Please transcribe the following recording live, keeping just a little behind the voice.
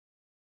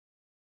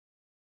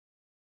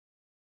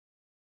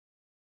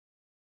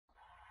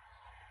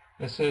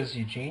This is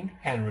Eugene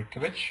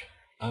Henrikovich.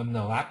 I'm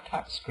the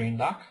laptop screen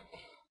doc.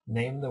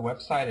 Name of the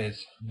website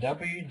is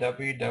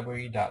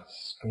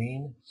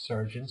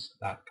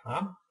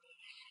www.screensurgeons.com.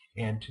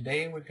 And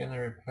today we're going to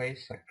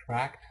replace a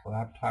cracked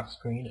laptop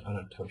screen on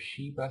a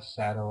Toshiba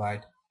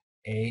Satellite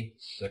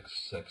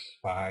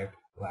A665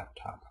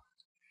 laptop.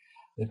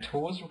 The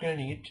tools we're going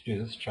to need to do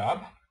this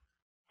job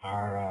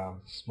are a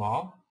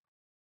small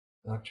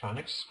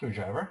electronic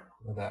screwdriver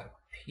with a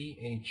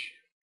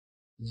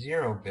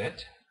PH0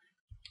 bit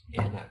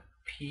and a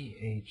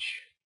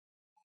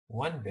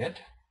PH1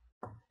 bit,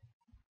 a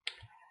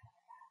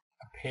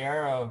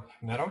pair of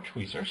metal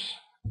tweezers,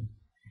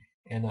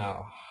 and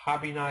a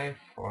hobby knife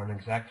or an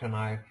X-Acto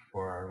knife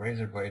or a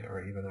razor blade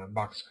or even a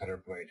box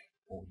cutter blade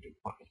will do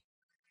fine.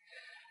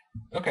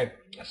 Okay,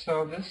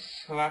 so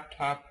this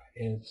laptop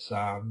is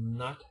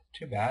not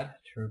too bad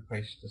to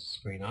replace the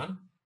screen on.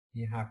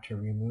 You have to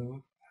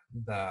remove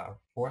the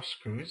 4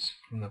 screws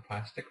from the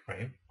plastic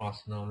frame,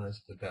 also known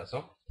as the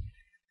bezel.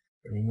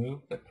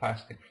 Remove the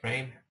plastic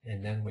frame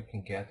and then we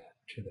can get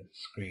to the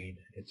screen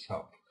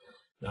itself.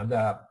 Now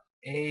the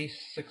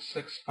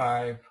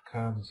A665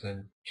 comes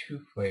in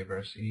 2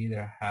 flavors. It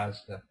either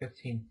has the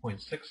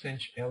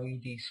 15.6-inch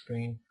LED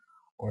screen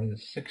or the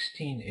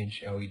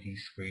 16-inch LED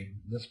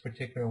screen. This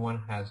particular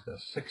one has the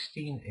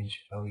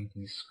 16-inch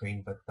LED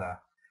screen, but the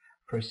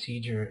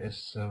procedure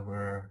is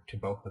similar to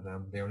both of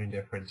them. The only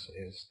difference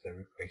is the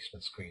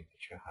replacement screen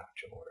that you have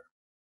to order.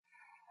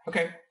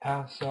 Okay,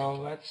 so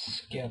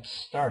let's get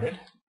started.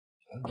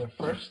 The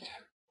first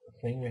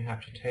thing we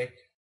have to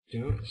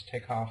do is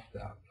take off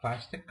the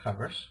plastic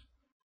covers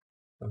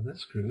of the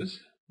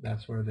screws.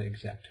 That's where the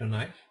X-Acto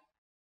knife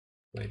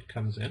blade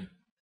comes in.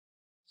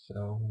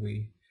 So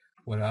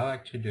what I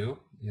like to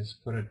do is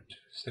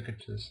stick it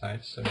to the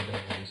side so we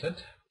don't lose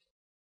it.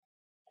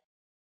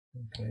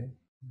 Okay,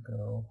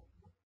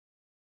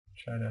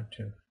 try not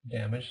to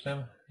damage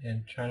them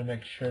and try to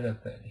make sure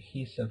that the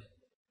adhesive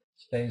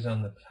stays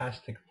on the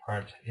plastic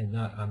part and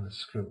not on the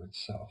screw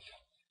itself.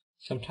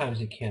 Sometimes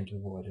you can't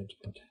avoid it,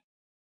 but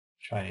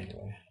try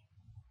anyway.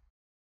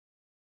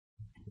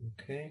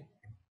 Okay,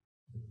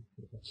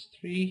 that's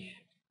 3,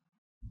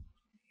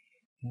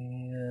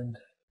 and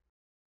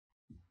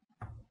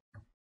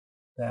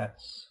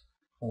that's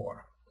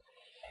 4.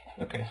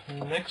 Okay,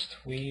 next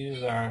we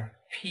use our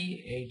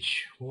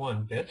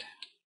PH1 bit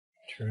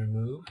to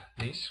remove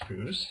these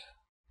screws.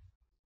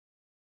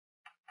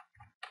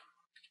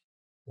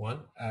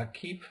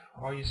 Keep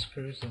all your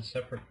screws in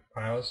separate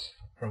piles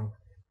from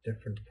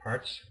different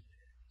parts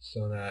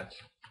so that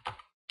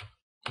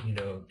you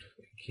don't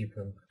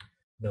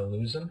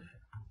lose them,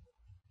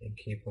 and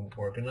keep them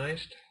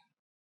organized.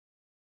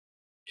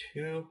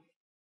 2,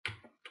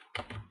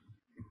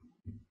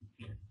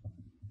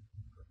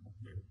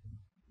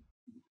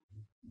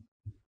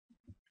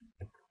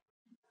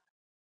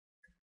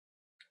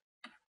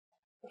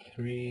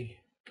 3.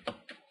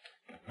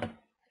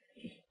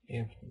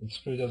 If the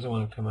screw doesn't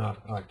want to come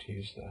out, I like to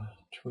use the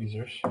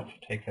tweezers to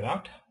take it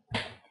out.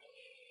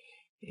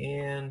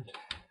 And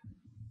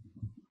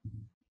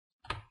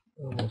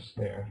almost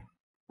there.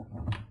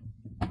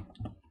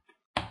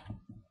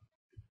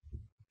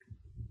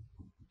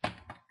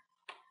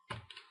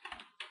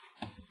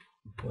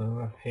 My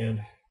left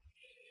hand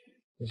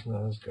is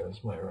not as good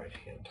as my right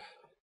hand.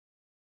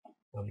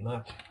 I'm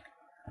not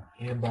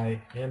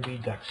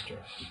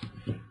ambidextrous,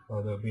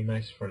 although it would be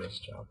nice for this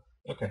job.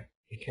 Okay,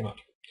 it came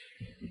out.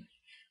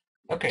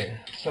 Okay,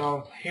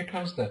 so here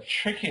comes the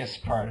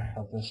trickiest part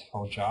of this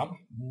whole job,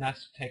 and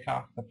that's to take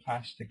off the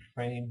plastic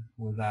frame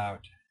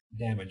without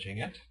damaging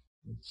it.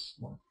 It's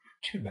not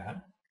too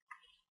bad.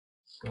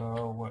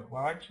 So what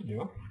I like to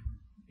do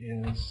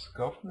is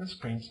go from the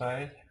screen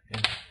side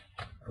and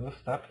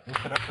lift it up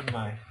with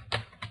my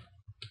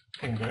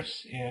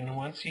fingers, and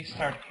once you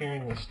start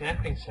hearing the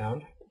snapping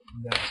sound,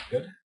 that's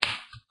good.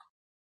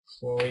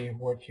 Slowly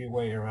work your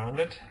way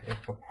around it.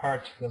 If a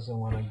part doesn't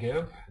want to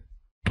give,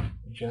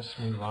 just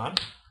move on.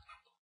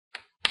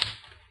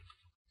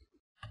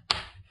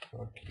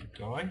 So keep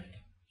going.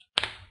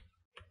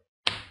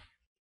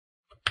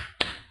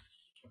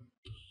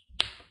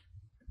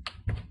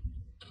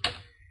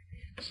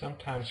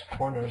 Sometimes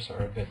corners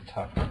are a bit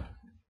tougher,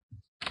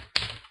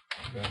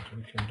 but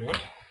we can do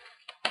it.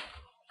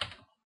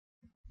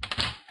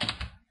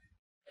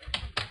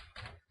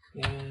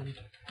 And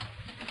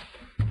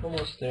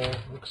almost there.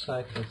 Looks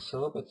like it's a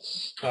little bit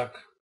stuck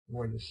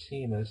where the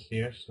seam is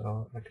here,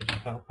 so I could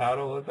help out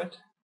a little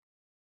bit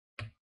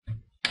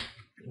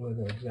with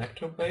an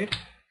X-Acto blade,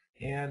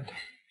 and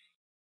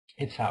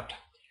it's out.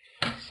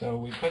 So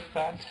we put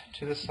that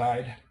to the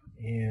side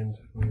and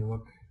we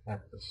look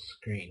at the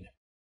screen.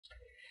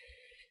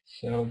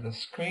 So the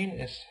screen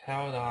is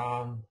held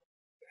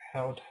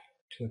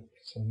to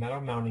some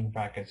metal mounting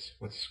brackets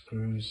with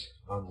screws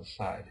on the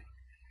side.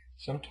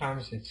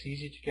 Sometimes it's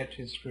easy to get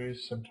to the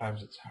screws,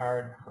 sometimes it's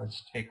hard.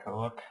 Let's take a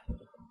look.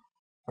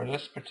 For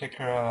this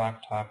particular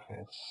laptop,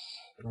 it's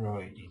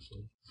really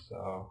easy.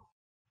 So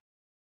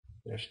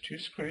there's 2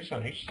 screws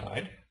on each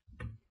side.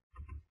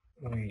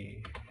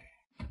 We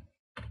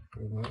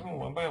remove them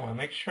one by one.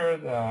 Make sure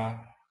the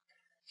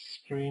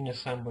screen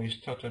assembly is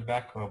tilted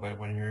back a little bit.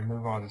 When you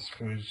remove all the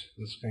screws,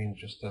 the screen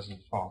just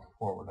doesn't fall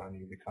forward on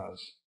you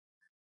because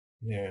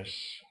there's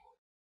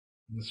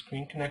the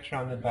screen connector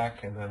on the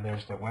back, and then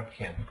there's the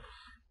webcam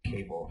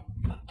cable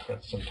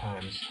that's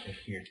sometimes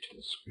adhered to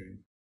the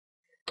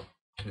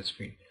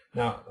screen.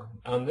 Now,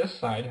 on this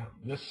side,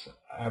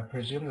 I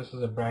presume this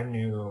is a brand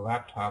new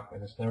laptop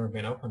and it's never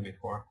been opened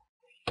before.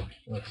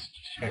 Let's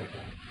check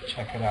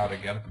it out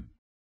again.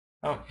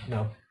 Oh,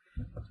 no.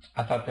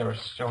 I thought there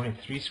was only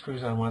 3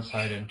 screws on one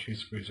side and 2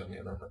 screws on the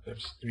other, but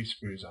there's 3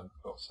 screws on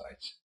both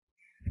sides.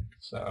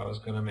 So I was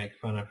going to make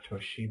fun of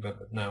Toshiba,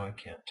 but now I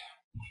can't.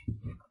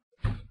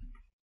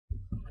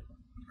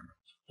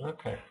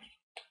 Okay.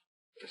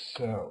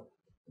 So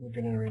we're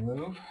going to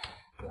remove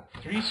the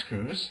 3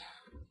 screws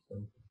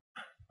from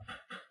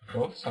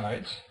both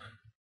sides.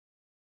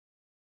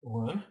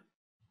 1.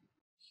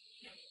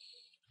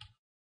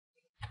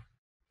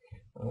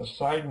 On a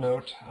side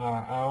note,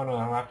 I own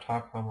a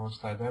laptop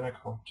almost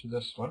identical to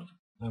this one.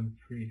 I'm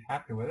pretty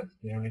happy with it.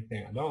 The only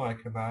thing I don't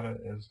like about it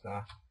is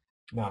the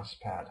mouse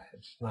pad.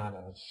 It's not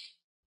as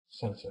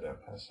sensitive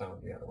as some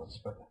of the other ones,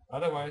 but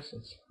otherwise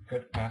it's a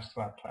good, fast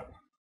laptop.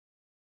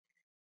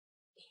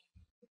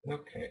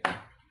 Okay.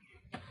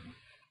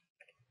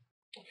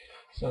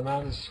 So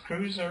now the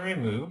screws are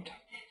removed,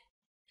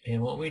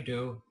 and what we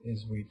do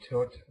is we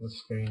tilt the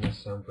screen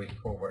assembly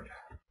forward.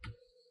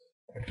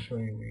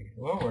 Actually, we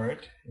lower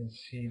it and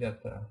see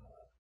that the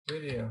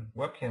video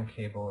webcam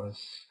cable has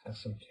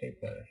some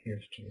tape that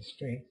adheres to the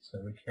screen, so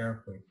we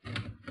carefully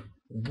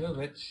remove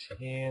it,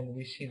 and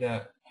we see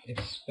that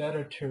it's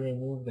better to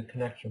remove the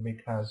connector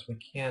because we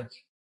can't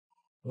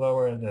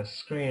lower the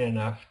screen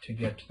enough to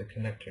get to the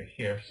connector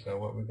here. So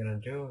what we're going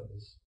to do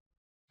is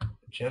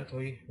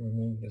gently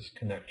remove this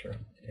connector,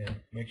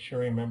 and make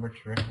sure you remember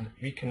to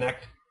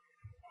reconnect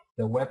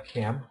the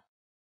webcam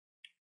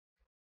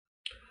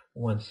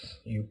once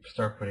you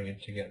start putting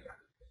it together.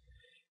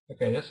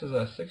 Okay, this is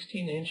a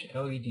 16-inch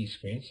LED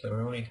screen, so it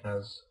only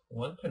has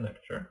one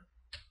connector.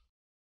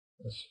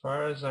 As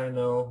far as I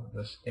know,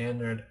 the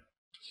standard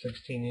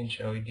 16-inch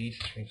LED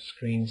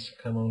screens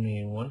come only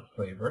in one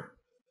flavor,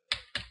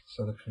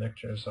 so the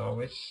connector is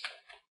always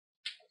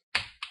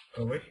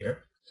over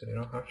here, so you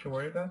don't have to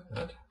worry about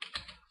that.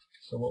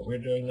 So what we're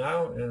doing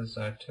now is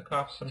I took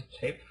off some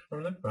tape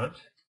from the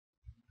front,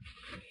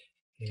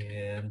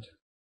 and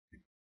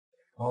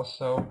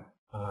also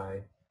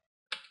I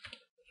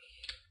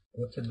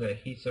lifted the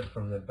adhesive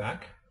from the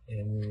back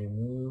and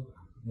remove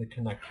the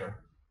connector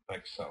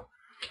like so.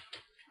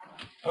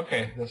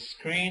 Okay, the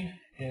screen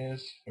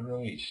is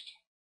released.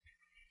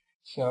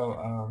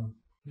 So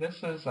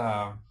this is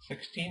a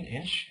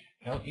 16-inch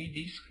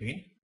LED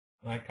screen.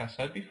 Like I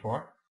said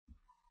before,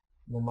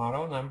 the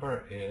model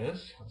number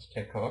is, let's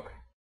take a look,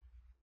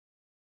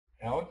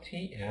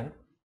 LTN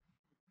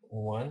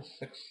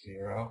 160,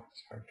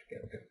 it's hard to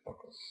get a good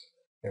focus,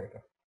 there we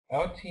go,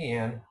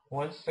 LTN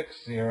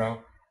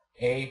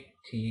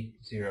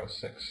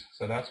 160AT06.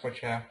 So that's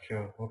what you have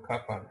to look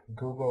up on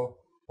Google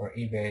or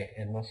eBay,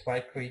 and most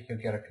likely you'll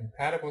get a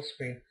compatible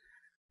screen,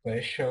 but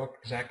it shows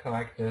exactly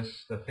like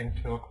this. The thing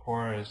to look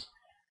for is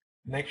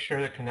make sure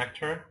the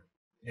connector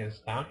is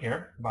down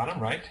here,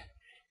 bottom right,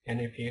 and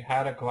if you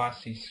had a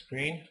glossy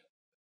screen,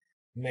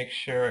 make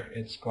sure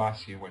it's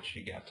glossy what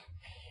you get.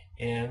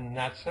 And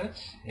that's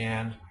it,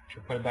 and to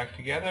put it back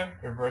together,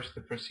 reverse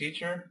the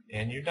procedure,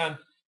 and you're done.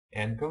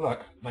 And good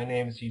luck. My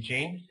name is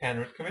Eugene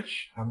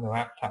Panrutkovich. I'm the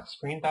laptop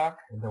screen doc,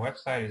 and the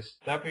website is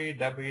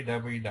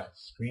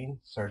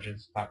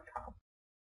www.screensurgeons.com.